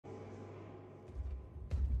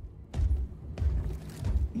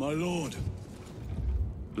My lord.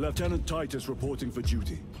 Lieutenant Titus reporting for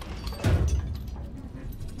duty.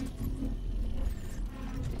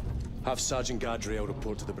 Have Sergeant Gadriel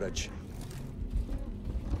report to the bridge.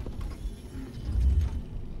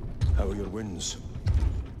 How are your wounds?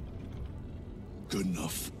 Good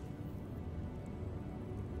enough.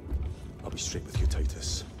 I'll be straight with you,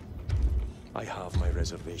 Titus. I have my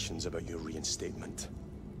reservations about your reinstatement.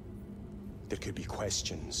 There could be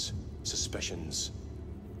questions, suspicions.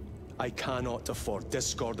 I cannot afford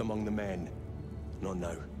discord among the men. Not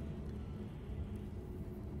now.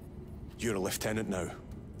 You're a lieutenant now.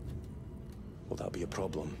 Will that be a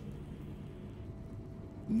problem?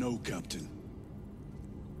 No, Captain.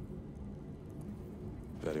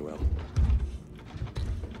 Very well.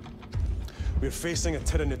 We're facing a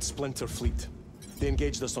Tyranid splinter fleet. They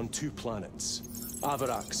engaged us on 2 planets.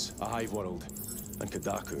 Avarax, a hive world, and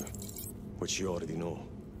Kadaku, which you already know.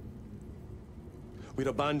 We're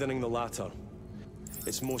abandoning the latter.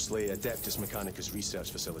 It's mostly Adeptus Mechanicus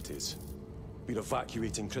research facilities. We're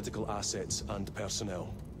evacuating critical assets and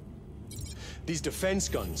personnel. These defense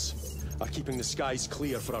guns are keeping the skies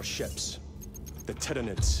clear for our ships. The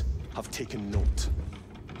Tyranids have taken note.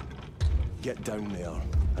 Get down there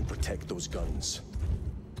and protect those guns.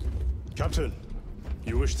 Captain,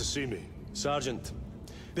 you wish to see me? Sergeant,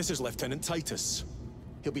 this is Lieutenant Titus.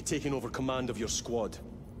 He'll be taking over command of your squad.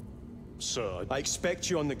 Sir, I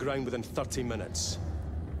expect you on the ground within 30 minutes.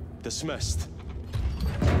 Dismissed.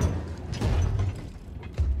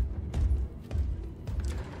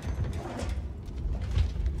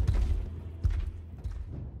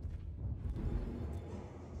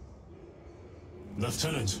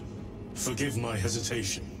 Lieutenant, forgive my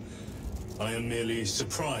hesitation. I am merely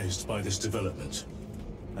surprised by this development.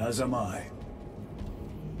 As am I.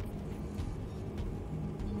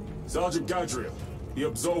 Sergeant Gadriel, the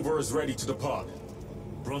Absolver is ready to depart.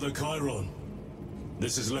 Brother Chiron,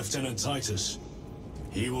 this is Lieutenant Titus.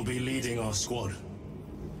 He will be leading our squad.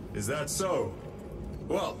 Is that so?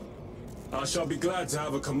 Well, I shall be glad to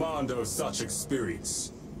have a commander of such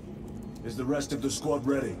experience. Is the rest of the squad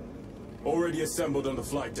ready? Already assembled on the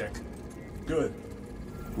flight deck. Good.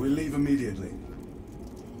 We'll leave immediately.